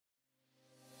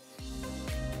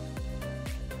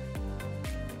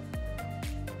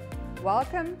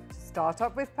Welcome to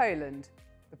Startup with Poland,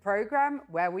 the program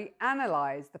where we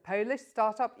analyse the Polish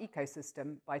startup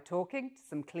ecosystem by talking to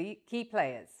some key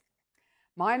players.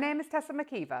 My name is Tessa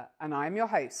McIver and I'm your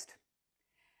host.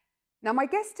 Now, my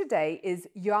guest today is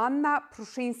Joanna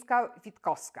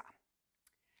Pruszynska-Witkowska.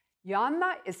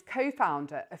 Joanna is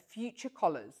co-founder of Future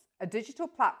Collars, a digital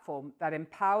platform that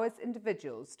empowers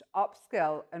individuals to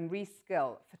upskill and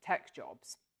reskill for tech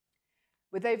jobs.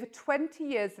 With over 20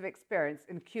 years of experience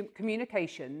in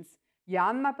communications,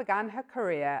 Joanna began her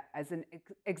career as an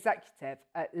executive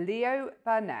at Leo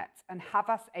Burnett and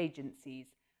Havas agencies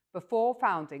before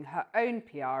founding her own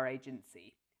PR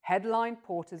agency, headline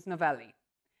Porter Novelli,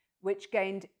 which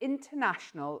gained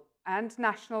international and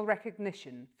national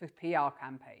recognition for PR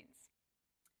campaigns.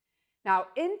 Now,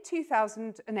 in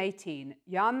 2018,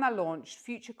 Joanna launched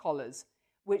Future Collars,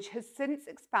 which has since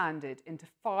expanded into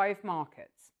 5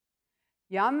 markets.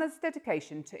 Joanna's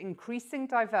dedication to increasing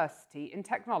diversity in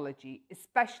technology,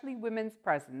 especially women's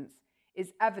presence,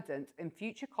 is evident in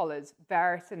Future Collars'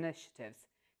 various initiatives,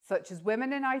 such as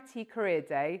Women in IT Career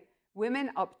Day,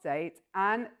 Women Update,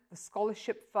 and the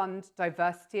Scholarship Fund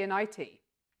Diversity in IT.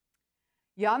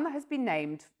 Joanna has been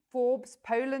named Forbes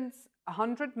Poland's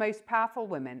 100 Most Powerful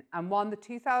Women and won the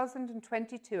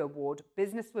 2022 award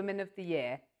Businesswomen of the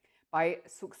Year by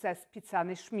Sukces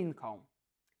Pisany Szminką.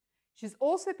 She's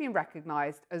also been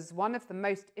recognised as one of the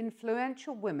most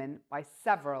influential women by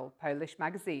several Polish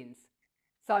magazines.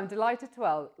 So I'm delighted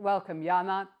to welcome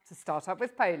Joanna to Startup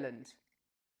with Poland.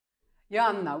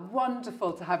 Joanna,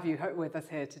 wonderful to have you with us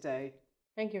here today.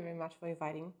 Thank you very much for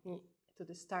inviting me to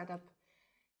the startup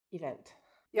event.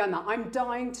 Joanna, I'm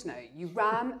dying to know, you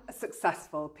ran a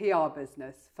successful PR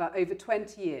business for over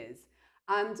 20 years,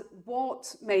 and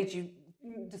what made you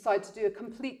decide to do a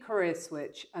complete career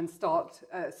switch and start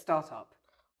a startup?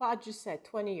 Well, I just said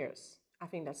 20 years. I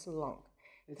think that's a long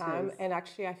time. And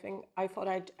actually, I thought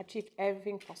I'd achieved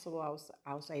everything possible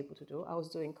I was able to do. I was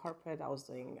doing corporate, I was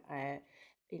doing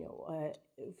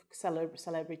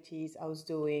celebrities, I was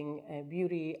doing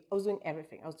beauty, I was doing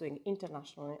everything. I was doing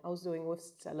internationally, I was doing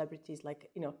with celebrities like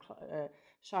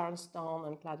Sharon Stone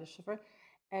and Claudia Schiffer.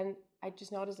 And I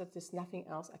just noticed that there's nothing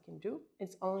else I can do.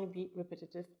 It's only be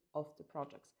repetitive of the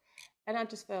projects. And I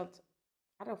just felt,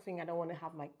 I don't want to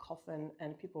have my coffin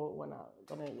and people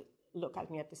gonna look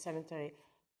at me at the cemetery,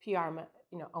 PR,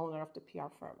 owner of the PR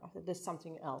firm. I thought there's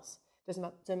something else.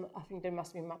 I think there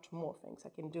must be much more things I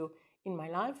can do in my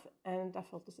life. And I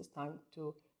felt this is time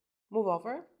to move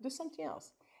over, do something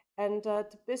else. And the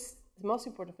most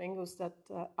important thing was that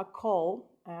I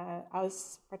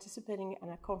was participating in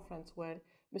a conference where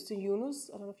Mr. Yunus,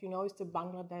 I don't know if you know, is the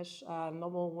Bangladesh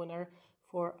Nobel winner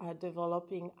for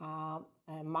developing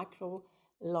micro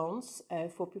loans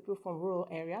for people from rural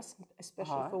areas,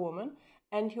 especially for women.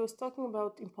 And he was talking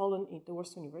about in Poland, in the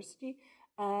Warsaw University,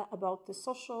 about the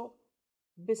social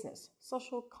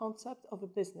concept of a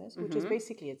business, which is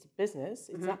basically it's a business,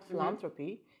 it's not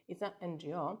philanthropy, it's not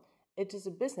NGO, it is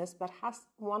a business but has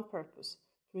one purpose,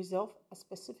 to resolve a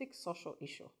specific social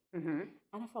issue. And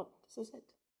I thought, this is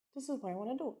it. This is what I want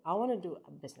to do. I want to do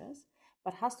a business,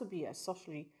 but has to be a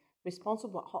socially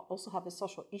responsible, also have a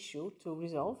social issue to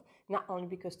resolve, not only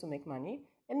because to make money.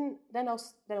 And then I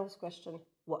was questioned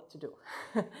what to do.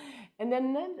 And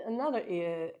then another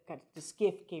this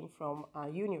gift came from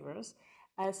Universe.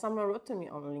 Someone wrote to me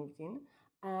on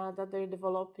LinkedIn that they're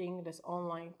developing this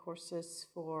online courses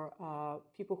for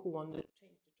people who want to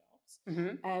change the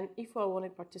jobs. And if I want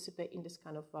to participate in this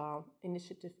kind of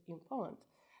initiative in Poland,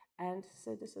 and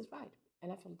said, this is right.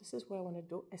 And I felt this is what I want to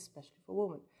do, especially for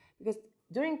women. Because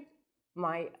during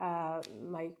my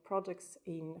projects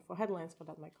for Headlines for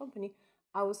my company,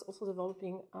 I was also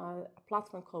developing a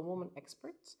platform called Women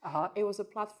Experts. It was a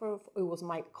platform, it was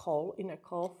my inner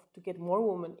call to get more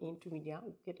women into media,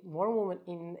 get more women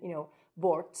in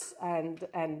boards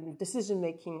and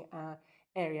decision-making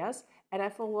areas. And I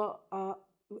thought, well,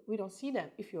 we don't see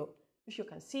them. If you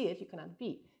can see it, you cannot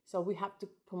be. So we have to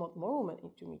promote more women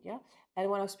into media. And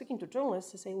when I was speaking to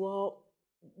journalists, they say, well,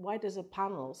 why there's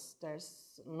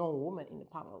there's no woman in the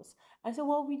panels? I said,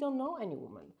 well, we don't know any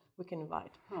woman we can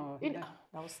invite.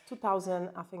 That was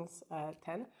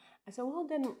 2010. I said, well,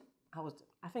 then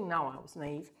I think now I was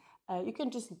naive. You can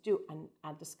just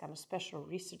add this kind of special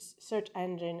search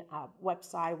engine,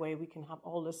 website where we can have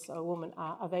all this women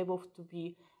available to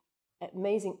be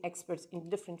amazing experts in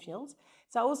different fields.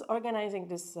 So I was organizing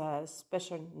this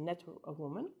special network of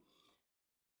women,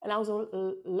 and I was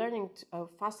learning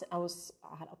fast. I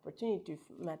had opportunity to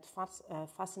meet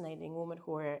fascinating women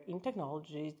who were in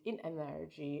technology, in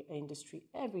energy industry,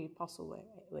 every possible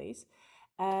ways.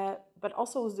 but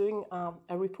also was doing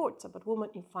a report about women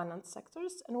in finance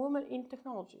sectors and women in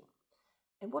technology.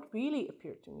 And what really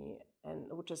appeared to me,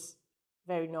 and which is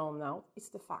very known now, is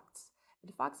the facts.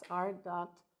 The facts are that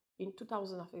in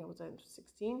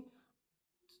 2016,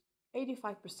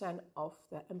 85% of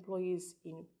the employees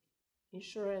in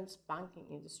insurance banking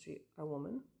industry are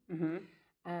women.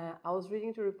 I was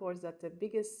reading the reports that the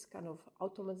biggest kind of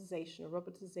automatization,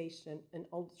 robotization, and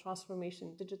all the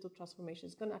transformation, digital transformation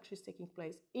is going to actually taking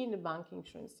place in the banking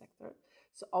insurance sector.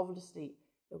 So obviously,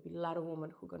 there'll be a lot of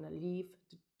women who are going to leave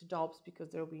the jobs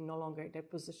because there will be no longer their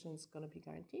positions going to be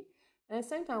guaranteed. And at the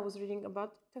same time, I was reading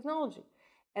about technology.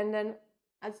 And then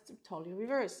it's totally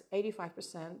reverse.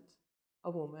 85%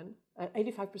 of women,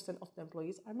 85% of the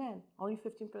employees are men. Only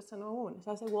 15% are women.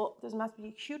 So I said, well, there must be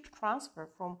a huge transfer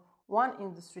from one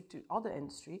industry to other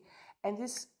industry. And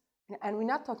we're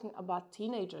not talking about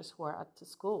teenagers who are at the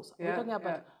schools. We're talking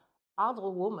about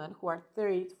adult women who are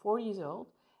 34 years old,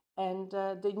 and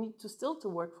they need to still to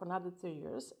work for another 3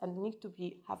 years, and they need to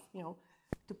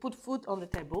to put food on the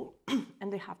table,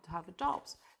 and they have to have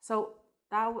jobs. So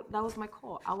that was my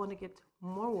call. I want to get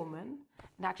more women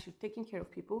and actually taking care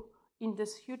of people in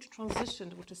this huge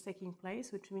transition which is taking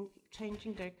place, which means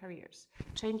changing their careers,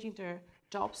 changing their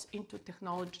jobs into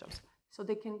technology jobs, so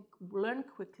they can learn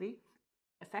quickly,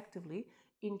 effectively,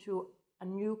 into a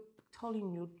totally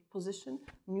new position,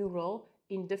 new role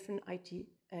in different IT,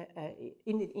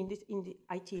 in the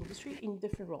IT industry, in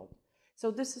different role. So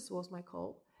this was my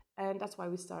call, and that's why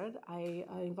we started. I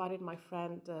invited my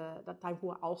friend that time,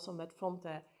 who I also met from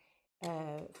the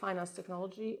finance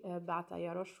technology, Beata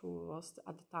Jarosz, who was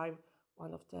at the time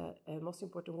one of the most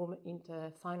important women in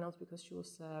the finance, because she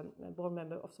was a board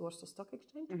member of the Warsaw Stock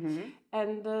Exchange.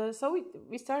 And so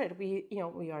we started. We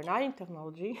are not in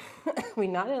technology, we're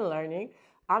not in learning.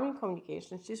 I'm in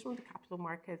communication. She's from the capital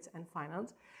markets and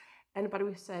finance. But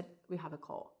we said we have a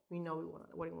call. We know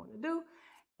what we want to do,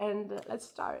 and let's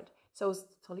start. So it's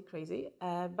totally crazy,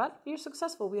 but we're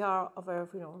successful. We are over,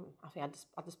 I think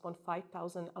at this point,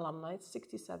 5,000 alumni.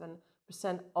 67%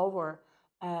 of our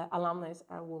alumni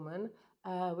are women.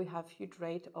 We have huge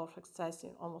rate of success.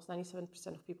 In almost 97%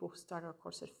 of people who start our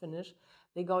courses finish.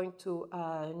 They go into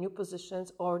new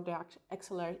positions, or they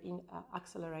accelerate in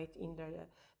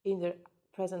their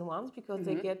present ones, because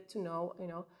they get to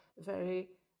know very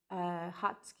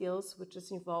hard skills, which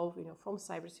is involved from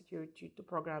cybersecurity to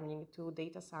programming to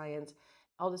data science,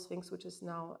 all these things, which is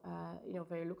now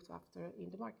very looked after in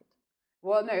the market.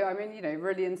 Well, no, I mean,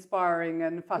 really inspiring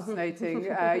and fascinating,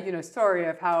 story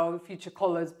of how Future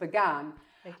Collars began.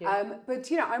 Thank you. But,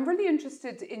 I'm really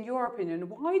interested in your opinion.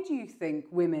 Why do you think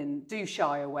women do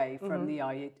shy away from the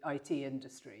IT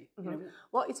industry?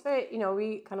 Well, it's very,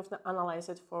 we kind of analyze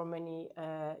it for many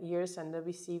years, and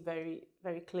we see very,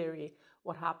 very clearly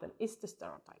what happened. It's the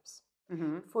stereotypes.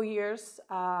 For years,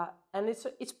 and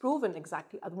it's proven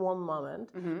exactly at one moment,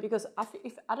 because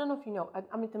if I don't know if you know,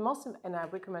 I mean, the most, and I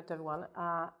recommend everyone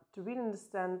to really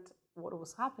understand what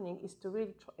was happening, is to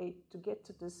really try to get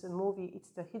to this movie. It's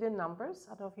The Hidden Numbers.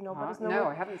 I don't know if you know about this. No,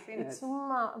 I haven't seen it. It's a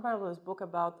marvelous book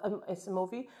about. It's a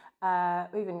movie.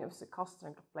 Even it was a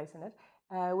Costner place in it.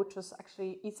 Which was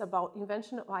actually, it's about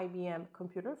invention of IBM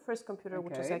computer, first computer,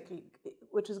 which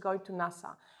is going to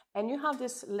NASA. And you have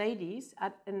these ladies,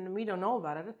 and we don't know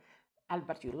about it,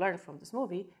 but you learn from this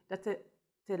movie that the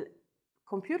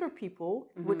computer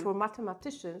people, which were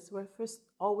mathematicians, were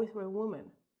always women.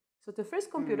 So the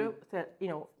first computer,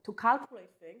 to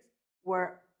calculate things,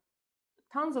 were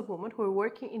tons of women who were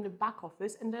working in the back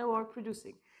office, and they were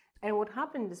producing. And what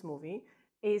happened in this movie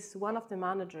is one of the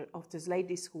managers of these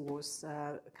ladies who was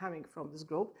coming from this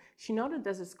group, she noted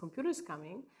that this computer is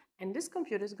coming, and this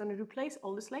computer is going to replace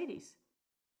all these ladies.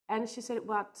 And she said,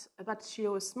 but she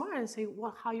was smart and said,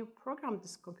 well, how you program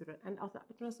this computer? And I thought,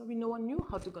 no one knew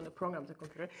how to going to program the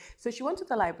computer. So she went to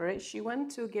the library, she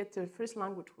went to get the first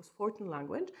language, was foreign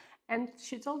language, and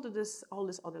she told all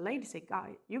these other ladies, say,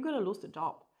 guy, you're going to lose the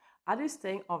job. Are you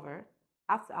staying over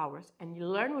after hours, and you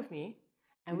learn with me,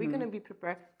 and we're going to be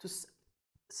prepared to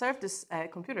serve this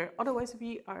computer, otherwise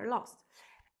we are lost.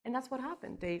 And that's what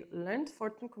happened. They learned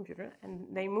Fortran computer, and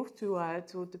they moved to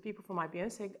the people from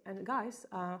IBM, saying, and guys,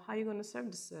 how are you going to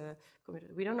serve this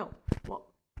computer? We don't know.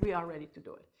 Well, we are ready to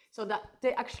do it. So that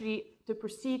they actually, to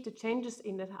perceive the changes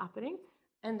in that happening,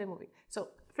 and they're moving. So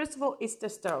first of all, it's the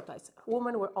stereotypes.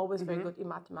 Women were always very good in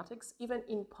mathematics. Even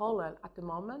in Poland at the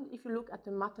moment, if you look at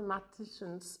the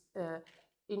mathematicians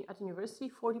at university,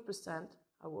 40%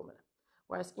 are women.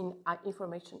 Whereas in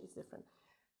information, it's different.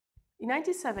 In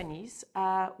 1970s,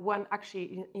 when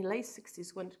actually in late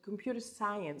 60s, when computer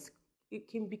science it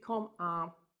can become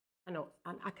an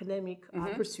academic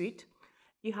pursuit,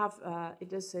 you have,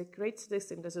 there's a great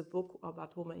statistic, there's a book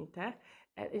about women in tech,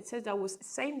 and it says there was the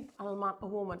same amount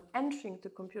of women entering the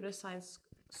computer science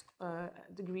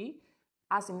degree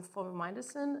as in for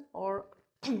medicine or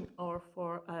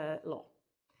for law.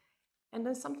 And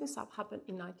then something happened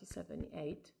in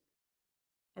 1978,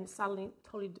 and suddenly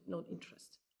totally no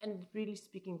interest. And really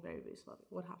speaking very, very slowly,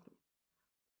 what happened?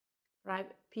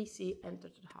 Right, PC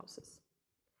entered the houses.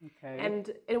 Okay.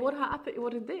 And what happened?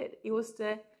 What it did? It was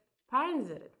the parents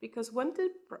did it, because when the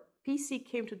PC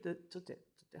came to the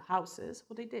houses,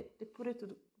 what they did? They put it to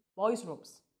the boys'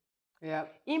 rooms. Yeah.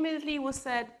 Immediately it was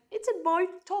said it's a boy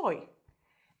toy.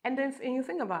 And then you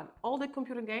think about it, all the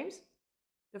computer games.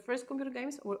 The first computer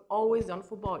games were always done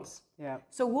for boys. Yeah.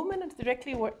 So women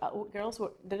girls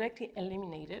were directly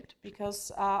eliminated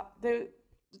because they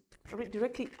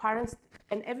directly parents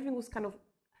and everything was kind of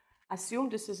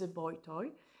assumed this is a boy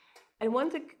toy. And when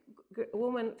the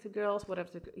girls, whatever,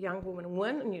 the young women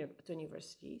went to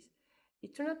universities,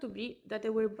 it turned out to be that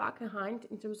they were back behind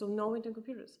in terms of knowing the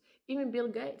computers. Even Bill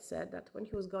Gates said that when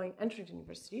he was entering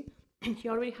university, he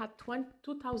already had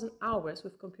 2,000 hours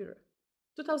with computer.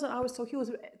 2,000 hours, so he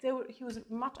was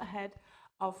much ahead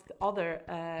of the other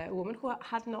women who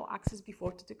had no access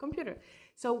before to the computer.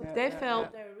 So they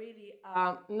felt they're really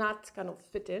not kind of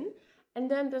fit in. And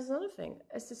then there's another thing.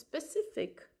 As a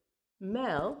specific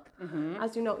male,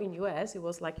 as you know, in US, it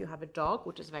was like you have a dog,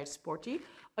 which is very sporty,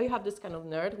 or you have this kind of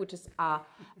nerd, which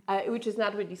is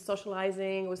not really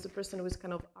socializing, was the person who was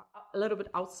kind of a little bit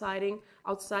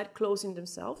outside, closing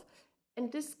themselves.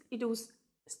 And it was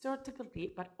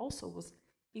stereotypically, but also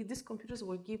these computers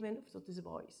were given to these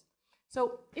boys.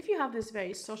 So if you have this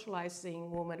very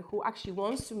socializing woman who actually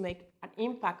wants to make an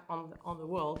impact on the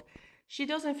world, she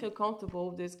doesn't feel comfortable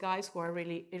with these guys who are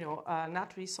really,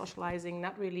 not really socializing,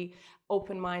 not really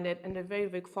open-minded, and they're very,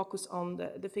 very focused on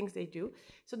the things they do.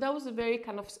 So that was a very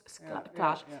kind of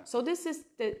clash. Yeah. So this is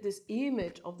this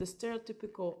image of the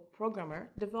stereotypical programmer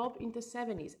developed in the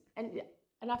 70s.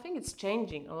 And I think it's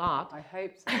changing a lot. I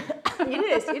hope so.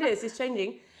 It is, it's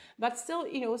changing. But still,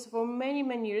 for many,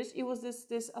 many years, it was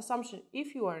this assumption.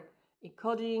 If you are in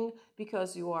coding,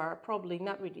 because you are probably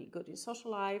not really good in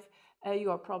social life, you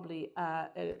are probably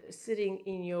sitting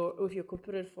with your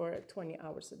computer for 20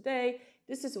 hours a day.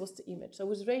 This was the image. So it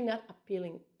was very not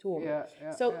appealing to women.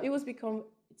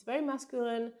 It's very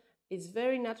masculine. It's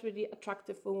very not really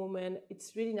attractive for women.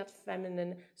 It's really not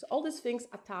feminine. So all these things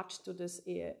attached to this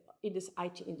in this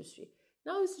IT industry.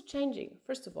 Now it's changing.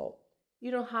 First of all,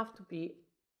 you don't have to be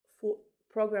full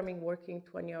programming working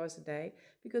 20 hours a day,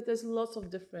 because there's lots of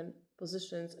different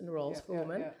positions and roles for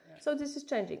women. So this is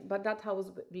changing, but that's how it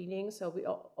was beginning. So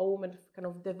all women kind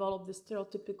of developed this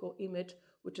stereotypical image,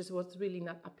 which is what's really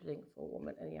not appealing for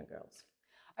women and young girls.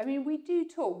 I mean, we do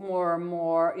talk more and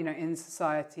more, in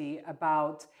society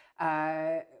about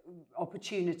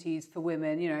opportunities for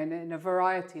women, in a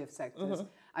variety of sectors.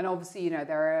 And obviously,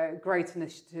 there are great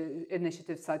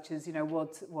initiatives such as,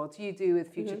 what you do with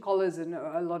Future Collars and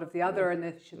a lot of the other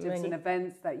initiatives and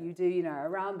events that you do,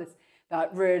 around this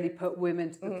that really put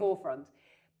women to the forefront.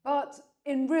 But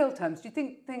in real terms, do you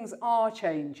think things are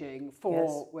changing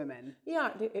for women?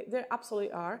 Yeah, they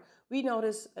absolutely are. We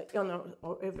notice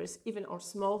even on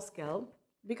small scale,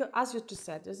 because as you just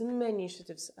said, there's many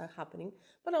initiatives happening,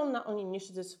 but not only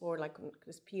initiatives for like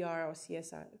this PR or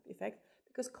CSR effect,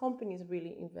 because companies are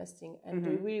really investing and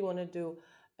they really want to do,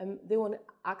 they want to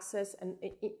access and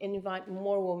invite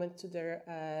more women to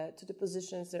the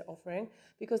positions they're offering,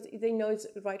 because they know it's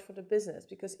right for the business.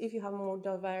 Because if you have more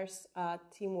diverse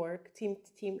teamwork,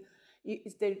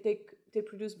 they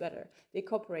produce better, they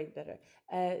cooperate better.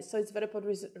 So it's better for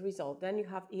result. Then you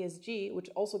have ESG, which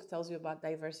also tells you about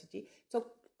diversity. So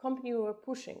companies were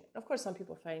pushing. Of course, some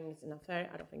people are finding it's unfair.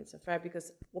 I don't think it's unfair,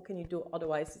 because what can you do?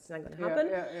 Otherwise, it's not going to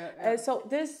happen. So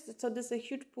there's a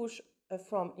huge push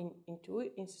from into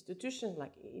institutions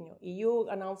like EU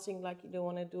announcing like they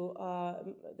want to do.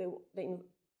 They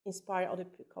inspire other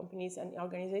companies and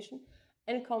organizations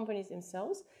and companies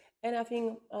themselves. And I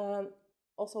think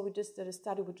also we just did a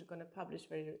study which we're going to publish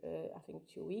I think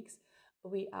 2 weeks.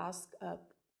 We asked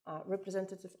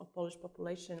representatives of Polish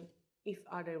population if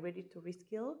are they ready to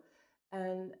reskill,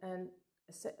 and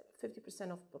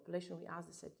 50% of the population we asked,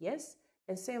 they said yes,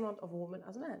 and same amount of women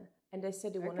as men, and they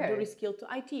said they want to do reskill to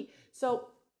IT. So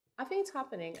I think it's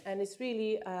happening, and it's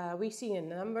really we see in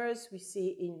numbers, we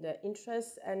see in the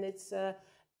interest, and it's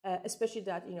especially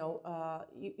that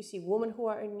you see women who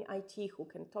are in IT who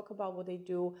can talk about what they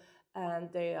do, and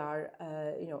they are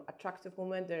attractive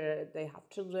women. They have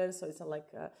children, so it's not like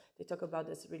they talk about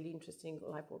this really interesting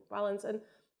life-work balance,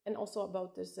 and also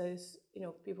about this,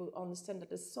 people understand that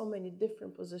there's so many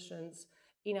different positions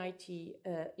in IT,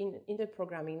 in the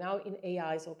programming. Now in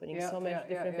AI is opening so many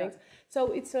different things.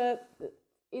 So it's a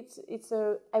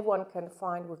everyone can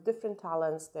find with different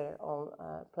talents their own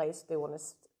place. They want to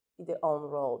their own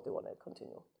role. They want to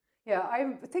continue. Yeah,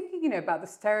 I'm thinking, about the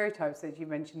stereotypes that you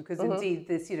mentioned, because indeed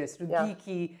this, sort of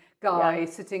geeky guy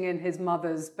sitting in his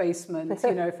mother's basement,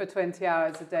 for 20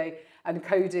 hours a day and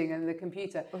coding and the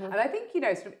computer. And I think,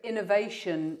 sort of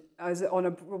innovation as on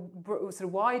a sort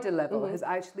of wider level has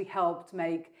actually helped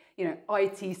make,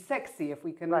 IT sexy, if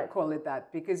we can call it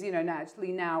that, because,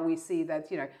 naturally now we see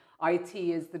that, IT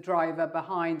is the driver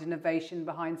behind innovation,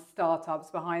 behind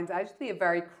startups, behind actually a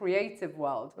very creative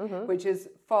world, which is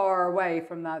far away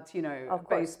from that,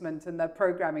 basement and that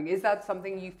programming. Is that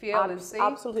something you feel and see?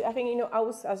 Absolutely. I think, I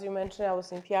was, as you mentioned, I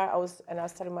was in PR, I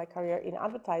started my career in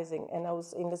advertising, and I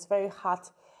was in this very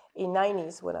hot, in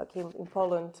 90s when I came in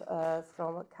Poland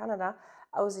from Canada.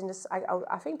 I was in this,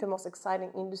 I think the most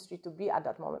exciting industry to be at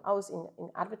that moment. I was in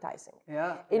advertising.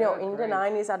 Yeah. In the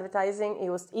 90s, advertising,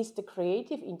 is the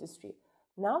creative industry.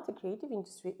 Now the creative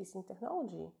industry is in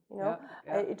technology.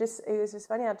 It is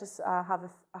funny. I just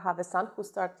have a son who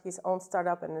started his own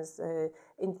startup and is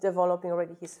in developing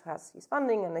already. He has his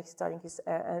funding and he's starting his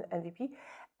MVP.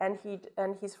 And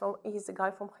he's a guy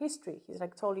from history. He's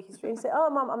like totally history. And he said, "Oh,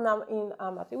 Mom, I'm now in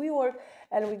at the WeWork,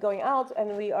 and we're going out,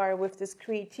 and we are with this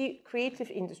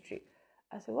creative industry."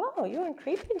 I said, "Wow, you're in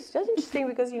creative industry. That's interesting,"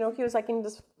 because he was like in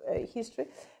this history,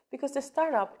 because the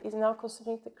startup is now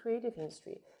considering the creative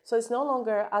industry. So it's no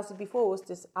longer as before was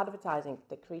this advertising,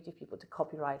 the creative people, the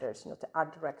copywriters, the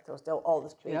art directors, all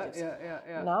these creatives.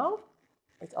 Yeah. Now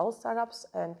it's all startups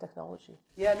and technology.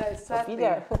 Yeah, no, certainly.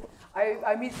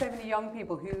 I meet so many young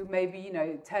people who maybe,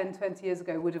 10, 20 years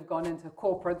ago would have gone into a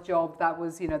corporate job that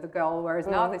was, the goal, whereas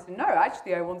now they say, no,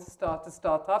 actually, I want to start a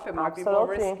startup. It might be more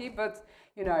risky, but,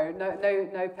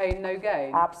 no pain, no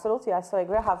gain. Absolutely. I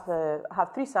agree. I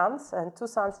have 3 sons, and 2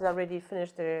 sons that already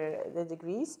finished their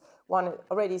degrees. One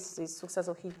already is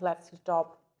successful. He left his job,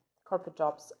 corporate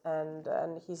jobs, and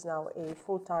he's now a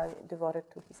full-time devoted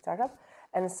to his startup.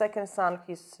 And the second son,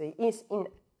 is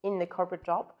in the corporate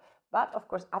job, but of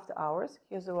course after hours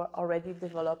he's already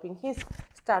developing his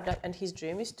startup, and his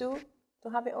dream is to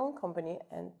have their own company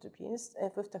and to be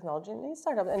with technology in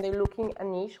startup. And they're looking a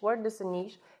niche. Where there's a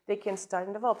niche, they can start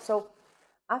and develop. So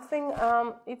I think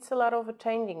it's a lot of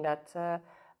changing that.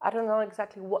 I don't know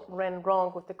exactly what went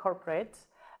wrong with the corporates.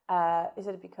 Is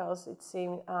it because it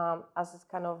seemed as it's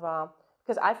kind of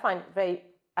because I find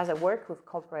as I work with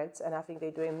corporates, and I think they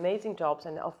do amazing jobs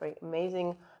and offering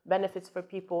amazing benefits for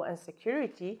people and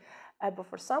security, but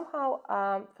for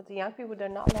the young people, they're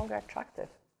no longer attractive.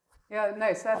 Yeah,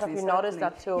 no, certainly. Have you noticed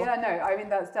that too? Yeah, no, I mean,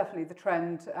 that's definitely the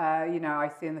trend.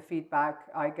 I see in the feedback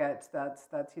I get that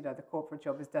the corporate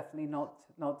job is definitely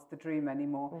not the dream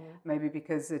anymore. Maybe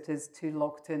because it is too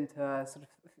locked into a sort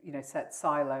of, set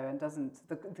silo, and doesn't,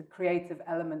 the creative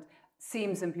element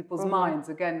seems in people's minds.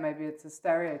 Again, maybe it's a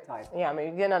stereotype. Yeah,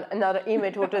 maybe another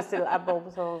image which is still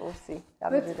above, so we'll see.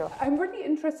 But I'm really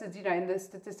interested, in the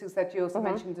statistics that you also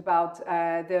mentioned about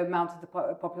the amount of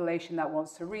the population that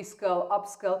wants to reskill,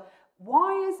 upskill.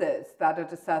 Why is it that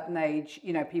at a certain age,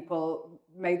 people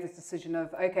made this decision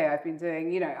of, okay, I've been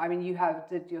doing, you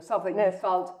did yourself, that you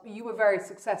felt you were very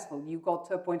successful. You got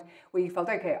to a point where you felt,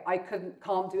 okay, I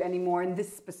can't do any more in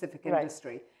this specific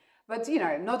industry. But,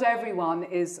 not everyone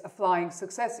is a flying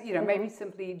success. Maybe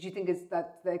simply, do you think is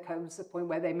that there comes a point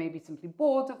where they may be simply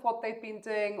bored of what they've been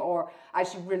doing, or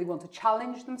actually really want to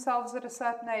challenge themselves at a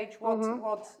certain age?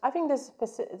 What? I think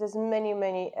there's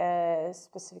many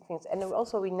specific things. And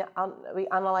also we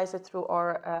analyze it through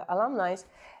our alumni,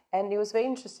 and it was very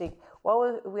interesting.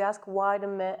 We ask why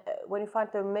when you find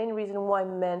the main reason why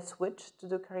men switch to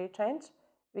do career change,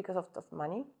 because of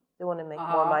money. They want to make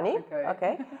more money.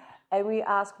 Okay. And we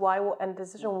ask why, and the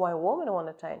decision why women want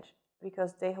to change,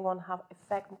 because they want to have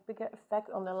bigger effect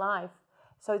on their life.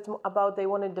 So it's about they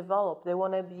want to develop. They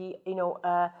want to be,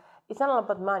 it's not all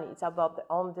about money. It's about their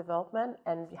own development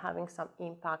and having some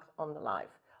impact on the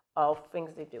life of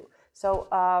things they do. So,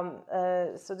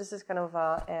 so this is kind of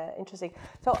interesting.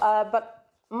 So, but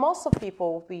most of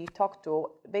people we talk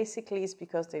to basically is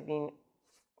because they've been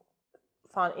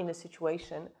found in a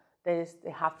situation. They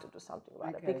have to do something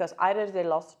about it, because either they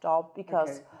lost a job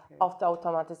because of the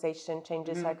automatization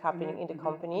changes are happening in the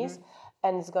companies,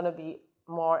 and it's going to be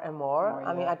more and more.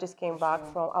 I mean, I just came back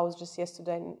I was just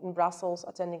yesterday in Brussels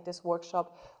attending this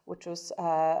workshop, which was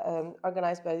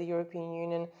organized by the European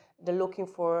Union. They're looking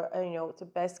for, the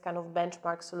best kind of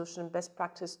benchmark solution, best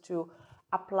practice to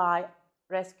apply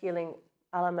reskilling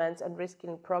elements and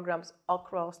reskilling programs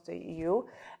across the EU,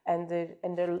 and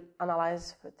they're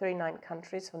analyzed for 39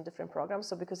 countries from different programs.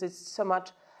 So because it's so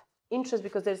much interest,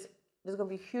 because there's going to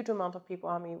be a huge amount of people.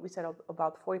 I mean, we said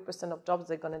about 40% of jobs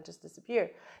are going to just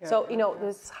disappear. Yeah, so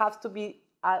this has to be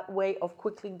a way of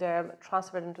quickly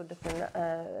transferred into different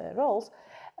roles.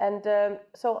 And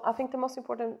so I think the most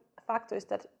important factor is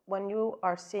that when you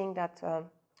are seeing that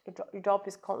your job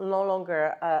is no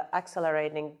longer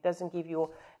accelerating, doesn't give you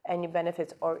any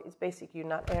benefits, or it's basically you're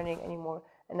not earning anymore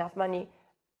enough money,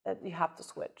 you have to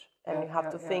switch and you have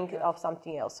to think of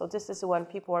something else. So this is when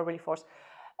people are really forced.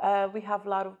 We have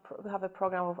a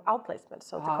program of outplacement.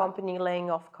 So the company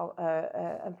laying off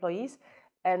employees,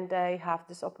 and they have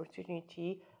this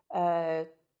opportunity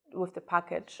with the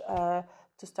package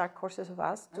to start courses with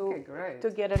us to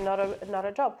get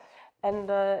another job.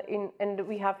 And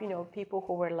we have people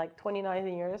who were like 29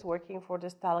 years working for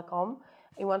this telecom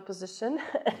in one position,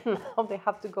 and now they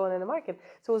have to go in the market.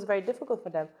 So it was very difficult for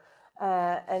them,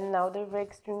 and now they're very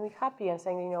extremely happy and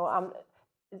saying,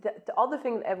 the other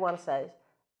thing that everyone says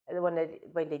when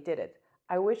they did it,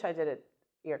 I wish I did it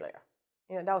earlier.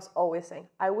 That was always saying,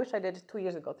 I wish I did it 2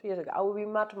 years ago, 3 years ago. I would be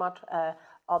much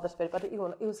other spirit. But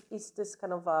it's this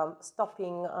kind of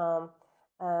stopping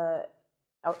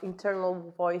our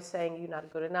internal voice saying you're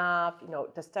not good enough.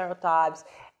 The stereotypes.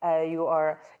 You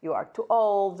are too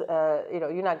old.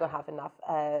 You're not going to have enough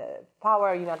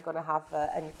power. You're not going to have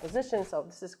any position. So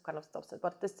this is kind of stops it.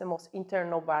 But this is the most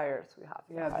internal barriers we have.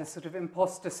 Yeah, this sort of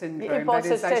imposter syndrome that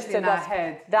is actually in our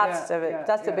head. That's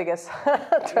the biggest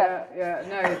threat.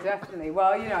 No, definitely.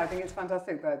 Well, I think it's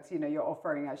fantastic that you're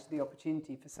offering actually the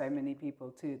opportunity for so many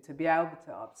people to be able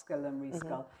to upskill and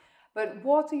reskill. Mm-hmm. But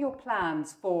what are your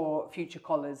plans for Future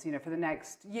Collars, for the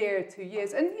next year, 2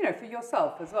 years, and, for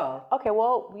yourself as well? Okay,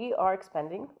 well, we are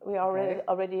expanding. We are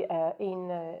already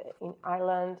in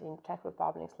Ireland, in Czech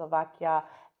Republic, Slovakia,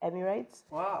 Emirates.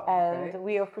 Wow. And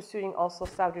we are pursuing also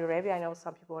Saudi Arabia. I know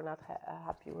some people are not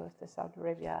happy with the Saudi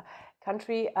Arabia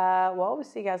country. Well, we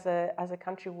see as a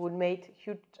country would make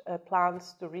huge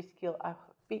plans to reskill a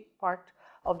big part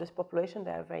of this population.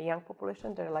 They're a very young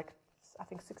population. They're like, I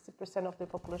think 60% of the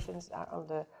populations are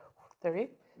under 30.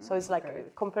 So it's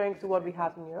like comparing to what we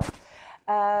have in Europe.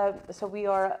 So we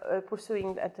are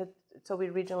pursuing so we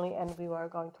regionally, and we are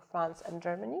going to France and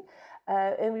Germany.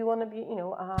 And we want to be,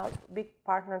 big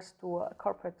partners to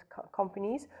corporate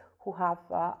companies who have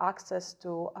access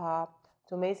to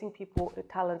amazing people,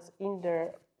 talents in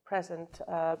their present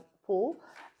pool.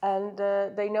 And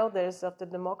they know there's of the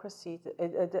demography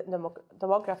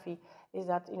is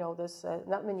that there's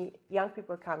not many young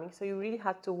people coming, so you really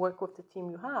have to work with the team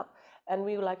you have, and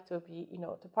we would like to be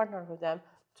to partner with them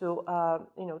to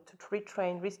to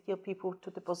retrain, reskill people to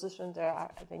the position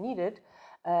they needed,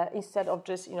 instead of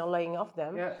just laying off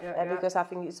them. Because I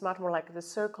think it's much more like the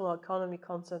circular economy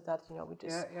concept that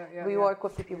we work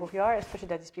with the people who are, especially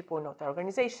that these people know the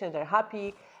organization, they're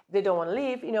happy, they don't want to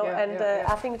leave,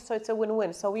 I think so it's a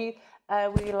win-win. So we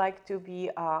like to be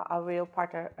a real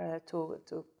partner to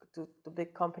the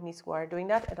big companies who are doing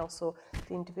that, and also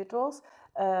the individuals.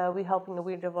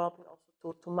 We're developing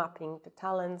also to mapping the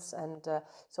talents, and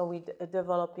so we're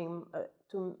developing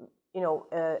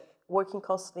working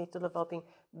constantly to developing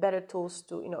better tools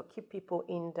to keep people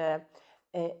in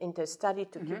the study,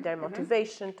 to keep their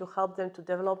motivation, to help them to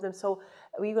develop them. So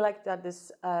we would like that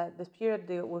this period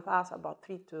with us, about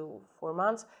 3 to 4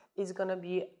 months, is going to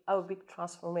be a big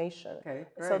transformation.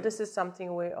 So this is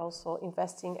something we're also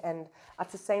investing, and at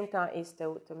the same time is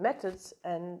the methods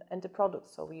and the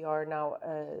products. So we are now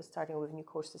starting with new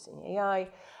courses in AI.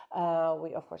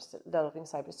 We of course developing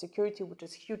cybersecurity, which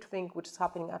is a huge thing, which is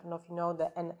happening. I don't know if you know, the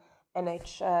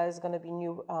NH is going to be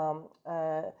new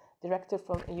directive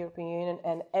from the European Union,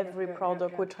 and every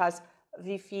product which has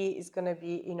Wi-Fi is going to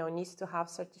be, needs to have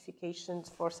certifications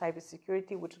for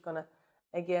cybersecurity, which is going to,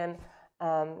 again,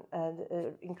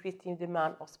 increase the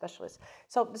demand of specialists.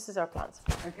 So this is our plans.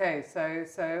 Okay,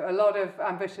 so a lot of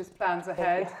ambitious plans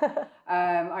ahead.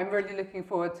 I'm really looking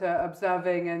forward to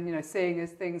observing and seeing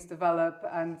as things develop.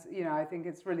 And I think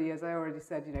it's really, as I already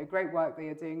said, great work that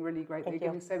you're doing. Really great. They're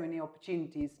giving so many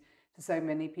opportunities to so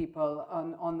many people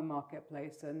on the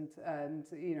marketplace, and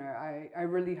I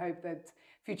really hope that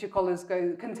Future Collars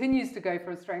continues to go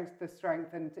from strength to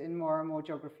strength, and in more and more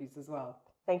geographies as well.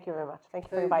 Thank you very much. Thank you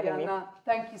for inviting me.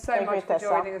 Thank you so much for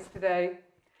joining us today.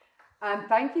 And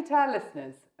thank you to our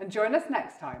listeners. And join us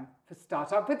next time for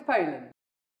Startup with Poland.